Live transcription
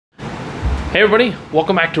Hey everybody,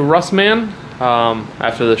 welcome back to Rustman.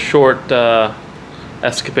 After the short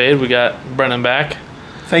escapade, we got Brennan back.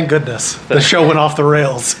 Thank goodness. The show went off the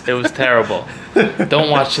rails. It was terrible. Don't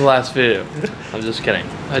watch the last video. I'm just kidding.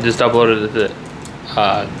 I just uploaded it.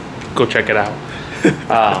 Go check it out.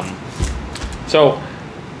 So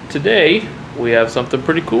today we have something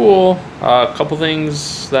pretty cool. A couple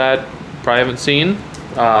things that you probably haven't seen.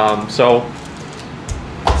 So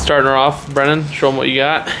starting her off, Brennan, show them what you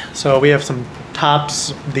got. So we have some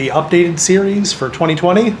Topps, the updated series for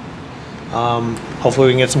 2020. Hopefully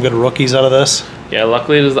we can get some good rookies out of this. Yeah,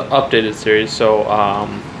 luckily it is the updated series, so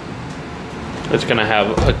it's gonna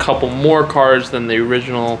have a couple more cards than the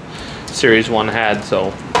original series one had, so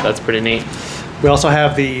that's pretty neat. We also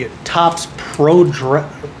have the Topps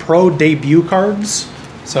Pro debut cards.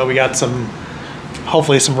 So we got some,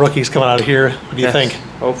 hopefully some rookies coming out of here. What do you think?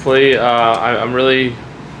 Hopefully, I'm really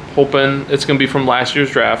hoping it's gonna be from last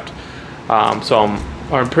year's draft. So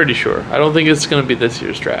I'm pretty sure. I don't think it's gonna be this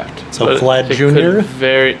year's draft. So Vlad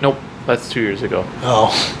Jr.? Nope, that's 2 years ago.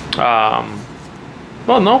 Oh.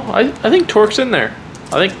 Well, no, I think Torque's in there.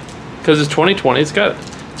 I think because it's 2020, it's got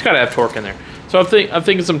to have Torque in there. So I'm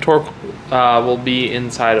thinking some Torque will be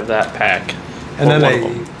inside of that pack. And then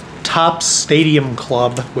a Topps Stadium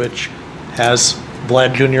Club, which has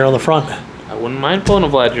Vlad Jr. on the front. I wouldn't mind pulling a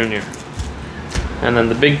Vlad Jr. And then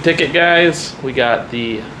the big ticket guys, we got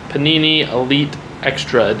the Panini Elite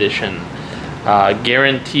Extra Edition.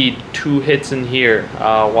 Guaranteed 2 hits in here,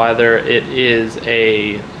 whether it is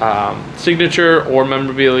a signature or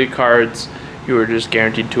memorabilia cards. You are just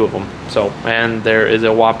guaranteed 2 of them. So, and there is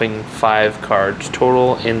a whopping 5 cards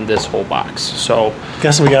total in this whole box. So,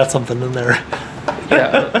 guess we got something in there.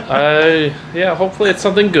 yeah, hopefully it's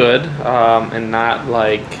something good, and not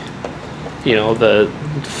like, you know, the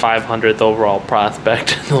 500th overall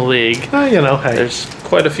prospect in the league. You know, hey. There's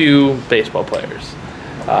quite a few baseball players.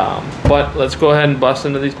 But let's go ahead and bust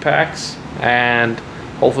into these packs and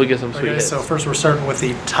hopefully get some sweet hits. So first we're starting with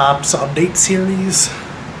the Topps Update Series.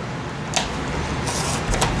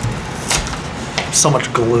 So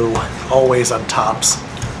much glue, always on Topps.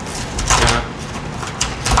 Yeah.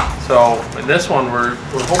 So in this one we're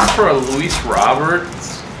hoping for a Luis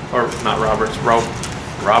Roberts, or not Roberts, Robert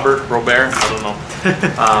Robert. I don't know.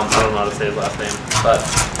 I don't know how to say his last name, but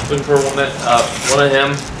looking for one of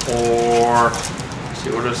him, or let's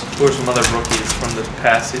see, who are some other rookies from this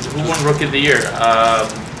past season? Who won Rookie of the Year?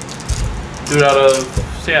 Dude out of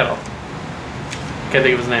Seattle. Can't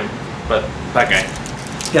think of his name, but that guy.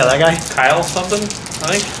 Yeah, that guy. Kyle something,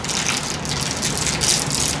 I think.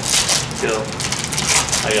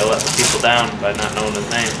 I gotta let the people down by not knowing his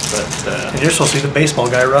name, but And you're supposed to be the baseball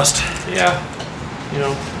guy, Rust. yeah, you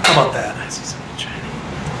know. How about that?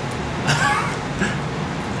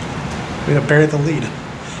 We're gonna bury the lead.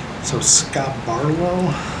 So Scott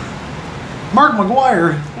Barlow, Mark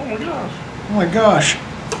McGwire. Oh my gosh. Oh my gosh.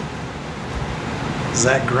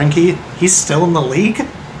 Zach Greinke. He's still in the league.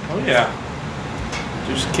 Oh yeah.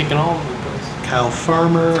 Just kicking all over the place. Kyle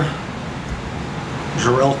Farmer,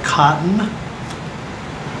 Jarrell Cotton,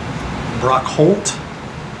 Brock Holt,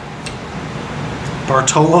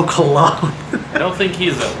 Bartolo Colon. I don't think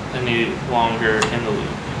he's any longer in the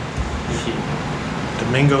league.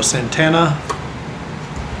 Domingo Santana,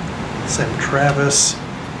 Sam Travis,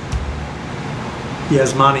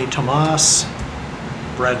 Yasmani Tomas,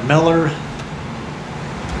 Brad Miller,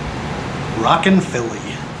 Rockin' Philly.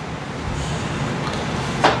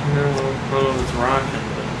 I don't know if it's rocking,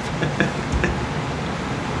 but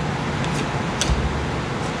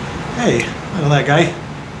Hey, I know that guy.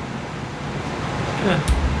 yeah,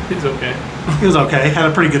 he's okay. He was okay. Had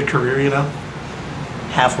a pretty good career, you know.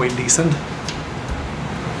 Halfway decent.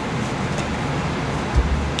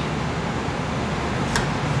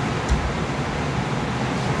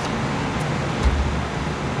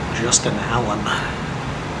 Justin Allen.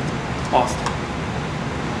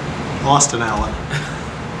 Austin Allen.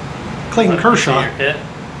 Clayton Kershaw. I see your hit.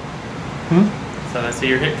 So I see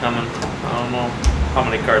your hit coming. I don't know how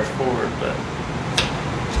many cards forward, but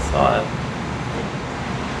saw it.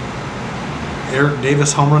 Eric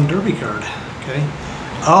Davis home run derby card. Okay.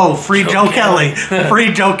 Oh, free Joe Kelly.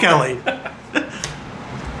 Free Joe Kelly.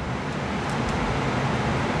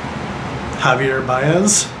 Javier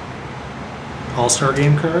Baez. All-Star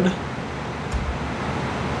game card.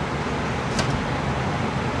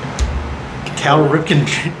 Cal Ripken.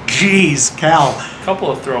 Jeez, Cal. Couple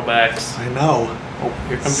of throwbacks. I know. Oh,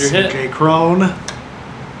 here comes your hit. CJ Crone.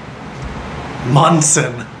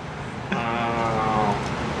 Munson. Wow.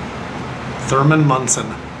 Thurman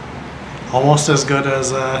Munson. Almost as good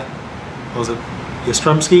as, what was it,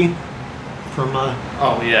 Yastrzemski from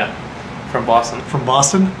Oh, yeah. From Boston. from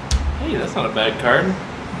Boston. Hey, that's not a bad card.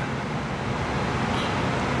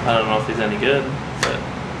 I don't know if he's any good, but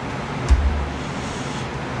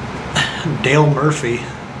Dale Murphy.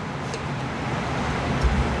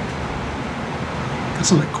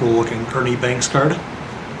 That's a cool looking Ernie Banks card.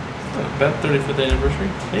 about 35th anniversary.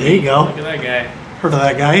 Hey, There you go. Look at that guy. Heard of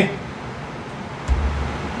that guy?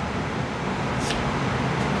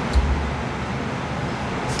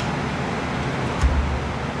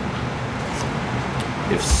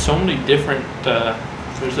 You have so many different.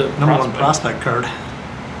 There's a Number one prospect card.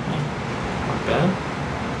 Not bad.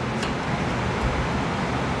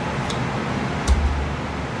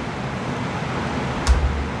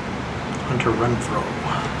 Hunter Renfroe.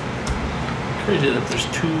 Crazy that there's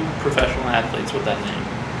 2 professional athletes with that name.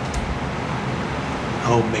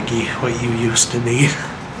 Oh, Mickey, what you used to be.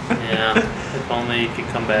 Yeah, if only you could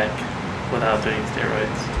come back without doing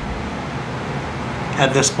steroids.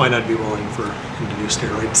 At this point, I'd be willing for him to do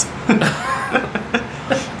steroids.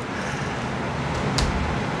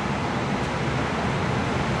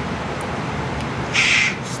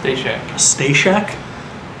 Stashak. Stashak?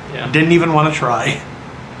 Yeah. Didn't even want to try.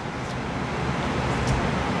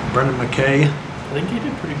 Brendan McKay. I think he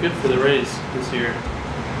did pretty good for the Rays this year.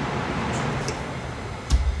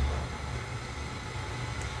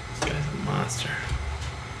 This guy's a monster.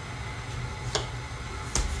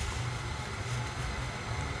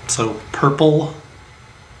 So purple.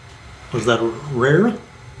 Was that rare?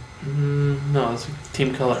 No, it's a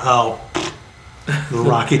team color. Oh, the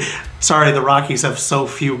Rocky. Sorry, the Rockies have so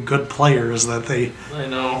few good players that they. I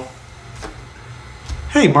know.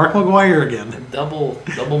 Hey, Mark McGuire again. Double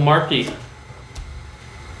marquee.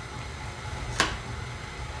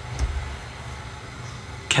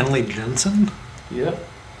 Kenley Jensen. Yep.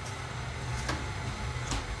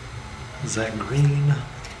 Zach Green.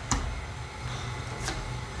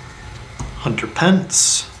 Hunter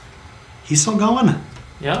Pence. He's still going?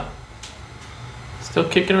 Yep. Still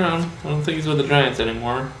kicking around. I don't think he's with the Giants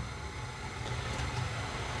anymore.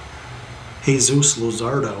 Jesus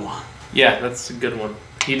Luzardo. Yeah, that's a good one.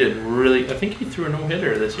 He did really. I think he threw a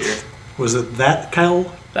no-hitter this year. Was it that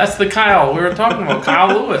Kyle? That's the Kyle we were talking about. Kyle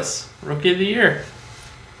Lewis, Rookie of the Year.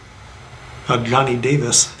 Johnny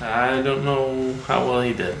Davis. I don't know how well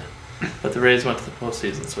he did, but the Rays went to the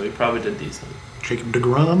postseason, so he probably did decent. Jacob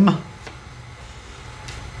deGrom.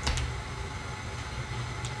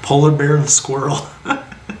 Polar bear and squirrel.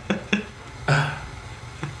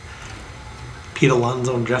 Pete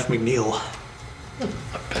Alonso and Jeff McNeil.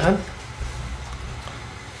 Not bad.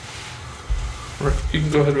 You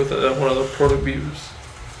can go ahead with one of the product views.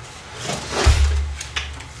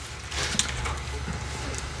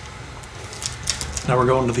 Now we're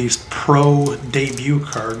going to these pro debut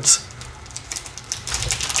cards.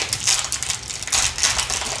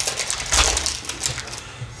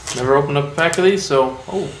 Never opened up a pack of these, so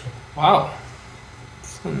oh wow,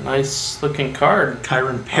 it's a nice looking card.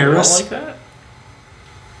 Kyron Paris. I like that.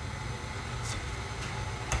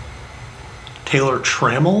 Taylor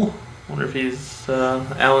Trammell. Wonder if he's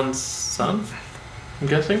Alan's son. I'm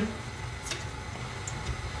guessing.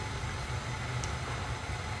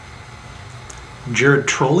 Jared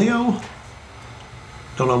Trolio.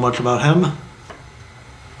 Don't know much about him.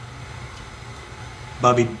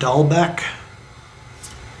 Bobby Dahlbeck.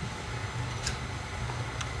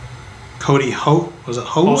 Cody was it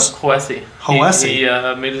Hose? Hoesi.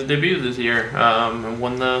 Hoesi. He made his debut this year and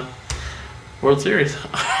won the World Series.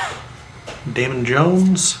 Damon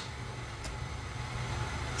Jones.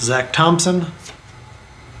 Zach Thompson.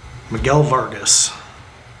 Miguel Vargas.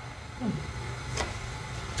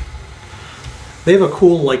 They have a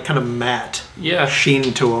cool, like, kind of matte Yeah.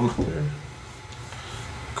 sheen to them.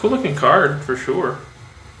 Cool looking card for sure.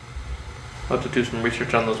 I'll have to do some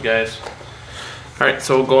research on those guys. Alright,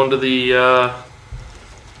 so we'll go into the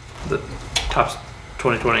Topps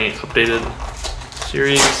 2020 updated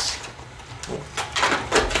series.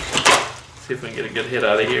 See if we can get a good hit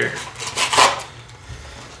out of here.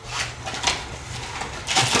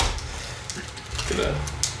 Get a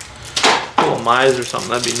little Mize or something,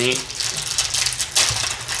 that'd be neat.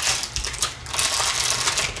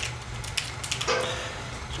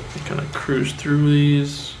 So we kind of cruise through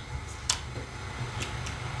these.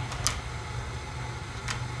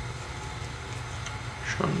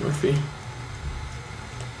 Sean Murphy.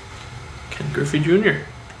 Ken Griffey Jr.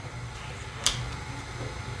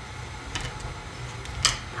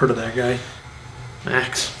 Heard of that guy?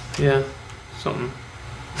 Max. Yeah, something.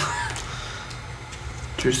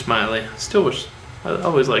 Drew Smiley. Still wish. I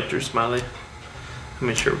always liked Drew Smiley. I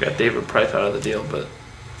mean, sure, we got David Price out of the deal, but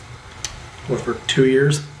What, for 2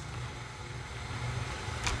 years?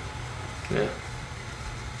 Yeah.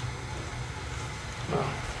 Wow,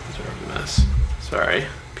 these are a mess. Sorry,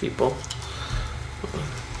 people.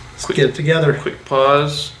 Let's get it together. Quick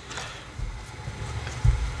pause.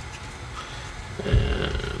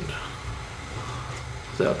 And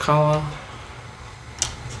Alcala.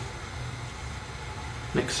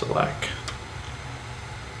 Nick Selak.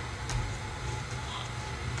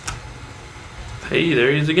 Hey,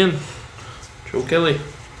 there he is again. Joe Kelly.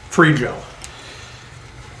 Free Joe.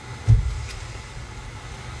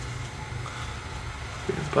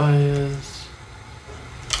 Baez.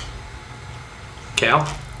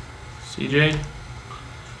 Cal. CJ.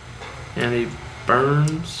 Andy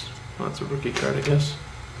Burns. Well, that's a rookie card, I guess.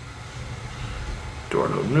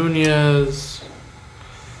 Eduardo Nunez.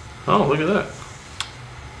 Oh, look at that.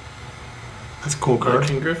 That's a cool card.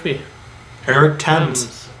 King Griffey. Eric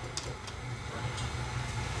Thames.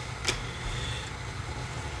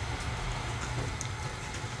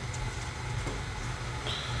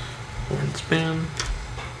 Warren Span.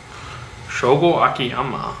 Shogo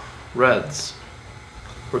Akiyama. Reds.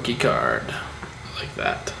 Rookie card. I like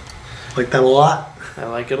that. Like that a lot. I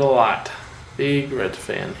like it a lot. Big Red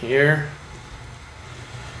fan here.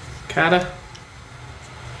 Kata.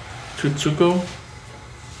 Tutsuko.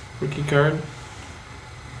 Rookie card.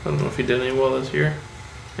 I don't know if he did any well this year.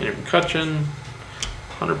 Andrew McCutcheon.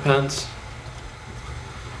 Hunter Pence.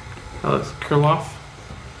 Alex Kirloff.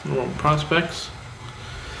 Normal prospects.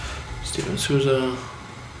 Steven Souza.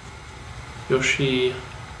 Yoshi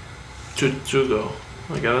Tsutsugo.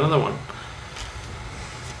 I got another one.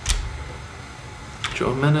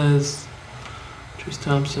 Joe Menez. Trace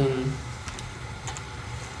Thompson.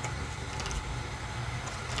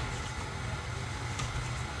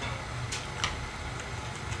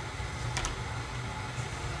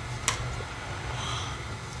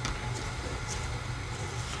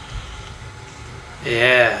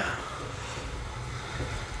 Yeah.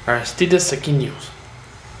 Aristides Aquino.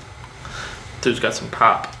 Dude's got some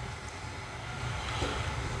pop.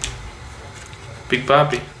 Big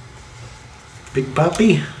Bobby. Big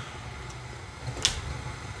Puppy.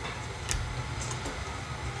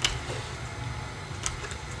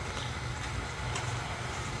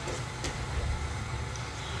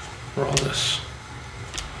 For all this.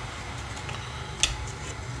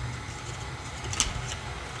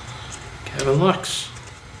 Kevin Lux.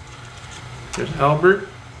 There's Albert.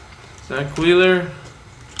 Zach Wheeler.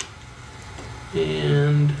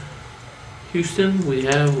 And Houston, we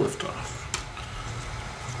have liftoff.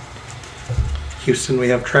 Houston, we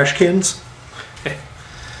have trash cans. Yeah,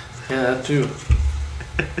 that too.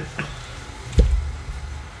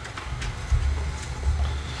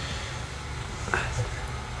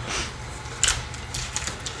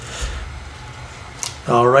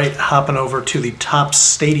 All right, hopping over to the Topps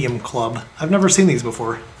Stadium Club. I've never seen these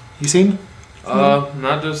before. You seen? Not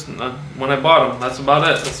when I bought them. That's about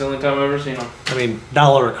it. That's the only time I've ever seen them. I mean,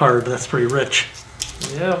 $1 a card. That's pretty rich.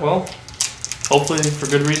 Yeah, well, hopefully for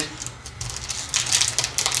good reason.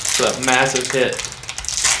 It's a massive hit.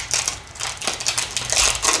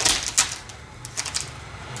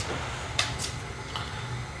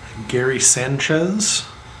 Gary Sanchez.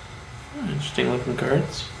 Interesting looking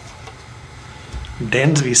cards.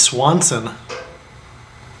 Dansby Swanson.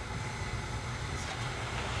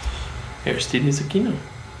 Aristides Aquino.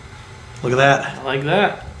 Look at that. I like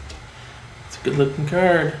that. It's a good looking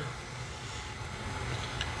card.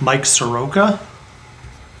 Mike Soroka.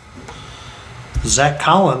 Zach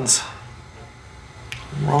Collins.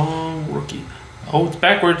 Wrong rookie. Oh, it's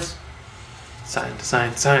backwards. Signed.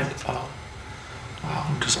 Oh.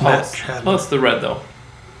 Wow. Just Matt Chadwick. Oh, it's the red though.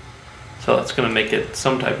 So that's going to make it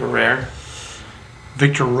some type of rare.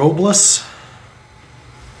 Victor Robles.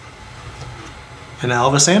 And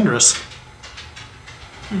Elvis Andrus.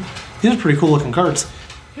 These are pretty cool looking cards.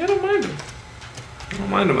 Yeah, I don't mind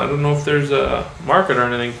them. I don't know if there's a market or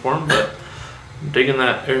anything for them, but I'm digging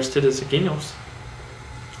that Aristides Aquinos.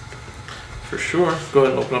 For sure. Go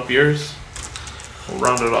ahead and open up yours. We'll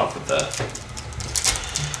round it off with that.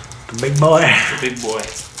 The big boy. The big boy.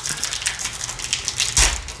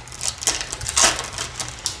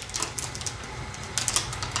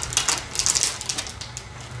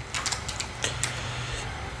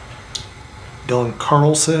 Dylan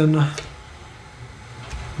Carlson.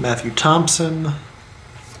 Matthew Thompson.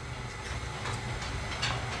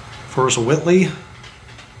 Forrest Whitley.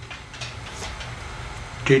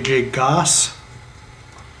 JJ Goss.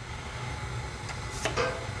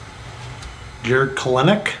 Jared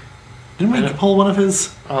Kalenic. Didn't we pull one of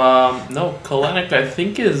his? No, Kalenic I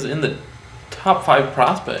think is in the top 5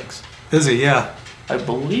 prospects. Is he? Yeah. I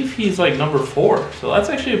believe he's like number 4. So that's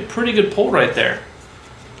actually a pretty good pull right there.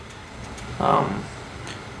 So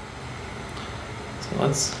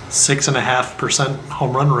that's 6.5%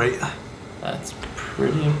 home run rate. That's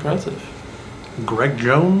pretty impressive. Greg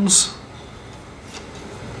Jones,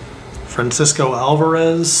 Francisco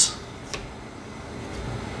Alvarez,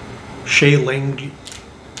 Shea Langiers.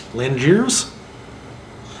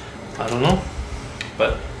 I don't know,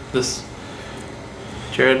 but this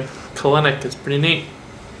Jared Kelenic is pretty neat.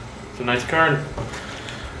 It's a nice card.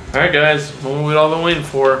 All right, guys, what we'd all been waiting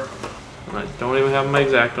for. And I don't even have my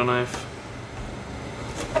X-Acto knife.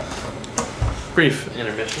 Brief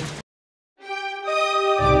intermission.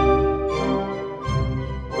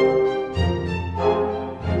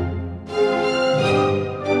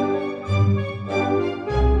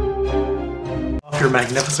 Your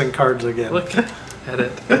magnificent cards again. Look at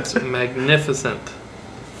it. It's magnificent.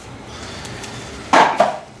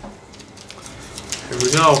 Here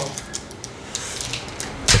we go.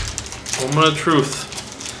 Moment of truth.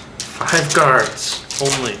 5 cards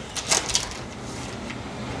only.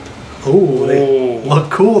 Ooh, they look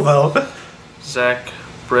cool though. Zach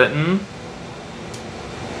Britton.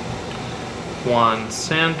 Juan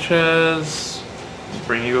Sanchez. Let's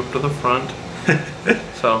bring you up to the front.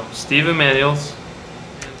 So, Steve Emmanuels.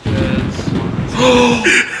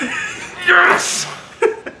 Yes!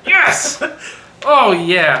 Yes! Oh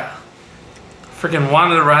yeah! Freaking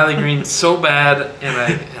wanted a Riley Green so bad,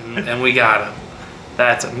 and we got him.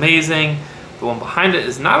 That's amazing. The one behind it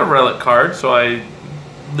is not a relic card, so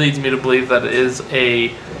leads me to believe that it is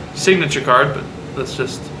a signature card. But let's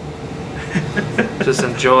just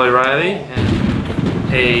enjoy Riley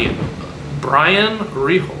and a Brian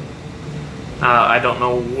Reho. I don't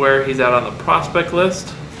know where he's at on the prospect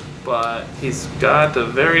list, but he's got a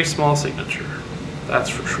very small signature. That's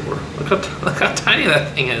for sure. Look how tiny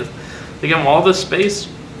that thing is. They give him all this space,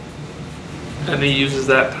 and he uses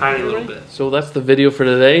that tiny little bit. So that's the video for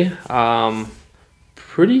today.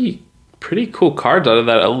 Pretty cool cards out of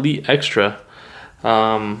that Elite Extra.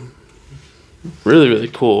 Really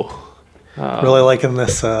cool. Really liking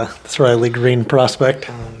this Riley Green prospect.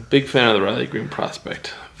 Big fan of the Riley Green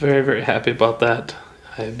prospect. Very happy about that.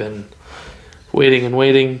 I've been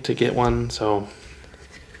waiting to get one. So,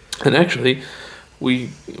 and actually,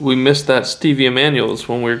 we missed that Stevie Emmanuels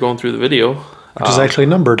when we were going through the video, which is actually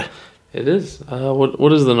numbered. It is.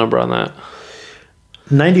 What is the number on that?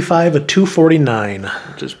 95/249.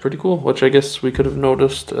 Which is pretty cool. Which I guess we could have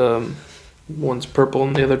noticed. One's purple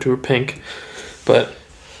and the other two are pink, but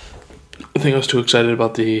I think I was too excited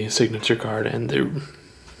about the signature card and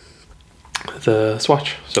the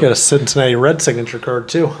swatch. So you got a Cincinnati Red signature card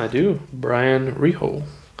too. I do. Brian Reho.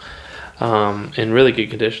 In really good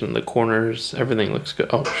condition. The corners, everything looks good.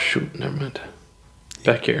 Oh shoot, never mind.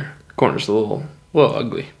 Back here, corner's a little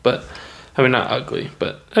ugly, but I mean not ugly,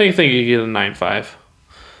 but I think you get a 9.5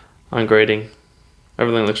 on grading.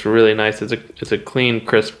 Everything looks really nice. It's a clean,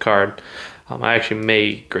 crisp card. I actually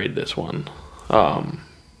may grade this one.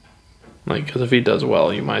 Because if he does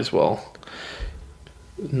well, you might as well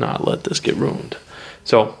not let this get ruined.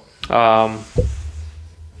 So,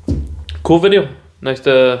 cool video. Nice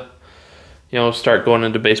to, start going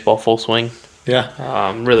into baseball full swing. Yeah.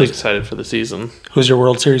 I'm really excited for the season. Who's your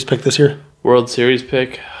World Series pick this year? World Series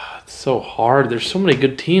pick? It's so hard. There's so many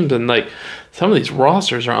good teams, and some of these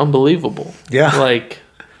rosters are unbelievable. Yeah.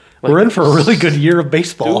 We're in for a really good year of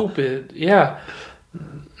baseball. Stupid. Yeah.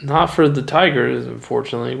 Not for the Tigers,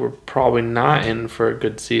 unfortunately. We're probably not in for a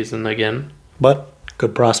good season again. But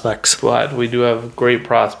good prospects. But we do have great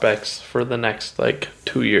prospects for the next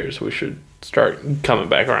 2 years. We should start coming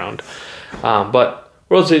back around. But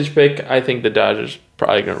World Series pick, I think the Dodgers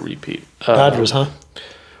probably going to repeat. Dodgers, huh?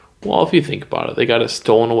 Well, if you think about it, they got it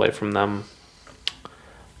stolen away from them.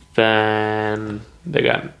 Then they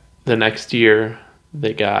got the next year.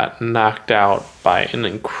 They got knocked out by an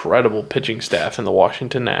incredible pitching staff in the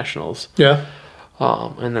Washington Nationals. Yeah.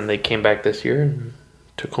 And then they came back this year and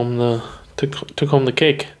took home the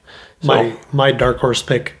cake. So, my dark horse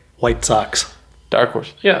pick, White Sox. Dark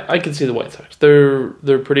horse. Yeah, I can see the White Sox. They're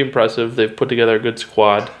pretty impressive. They've put together a good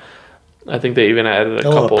squad. I think they even added a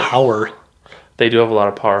couple. A lot of power. They do have a lot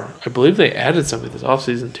of power. I believe they added something this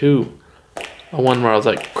offseason too. One where I was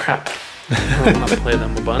like, crap, I'm not play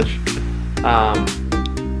them a bunch.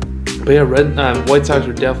 But yeah, White Sox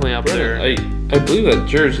are definitely up there. I believe that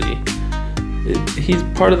jersey. He's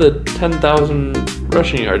part of the 10,000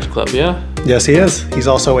 rushing yards club, yeah? Yes, he is. He's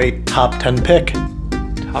also a top 10 pick.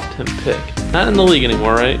 Top 10 pick. Not in the league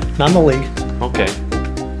anymore, right? Not in the league. Okay.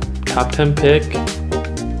 Top 10 pick,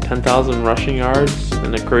 10,000 rushing yards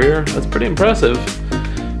in a career. That's pretty impressive.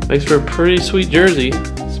 Makes for a pretty sweet jersey,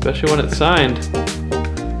 especially when it's signed.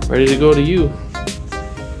 Ready to go to you.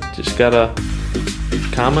 just gotta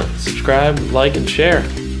comment, subscribe, like, and share.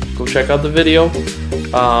 Go check out the video.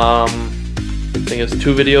 I think it's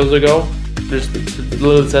 2 videos ago. Just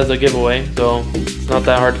literally says a giveaway, so it's not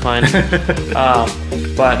that hard to find.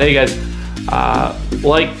 But hey guys,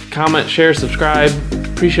 like, comment, share, subscribe.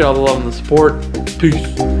 Appreciate all the love and the support.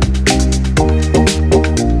 Peace.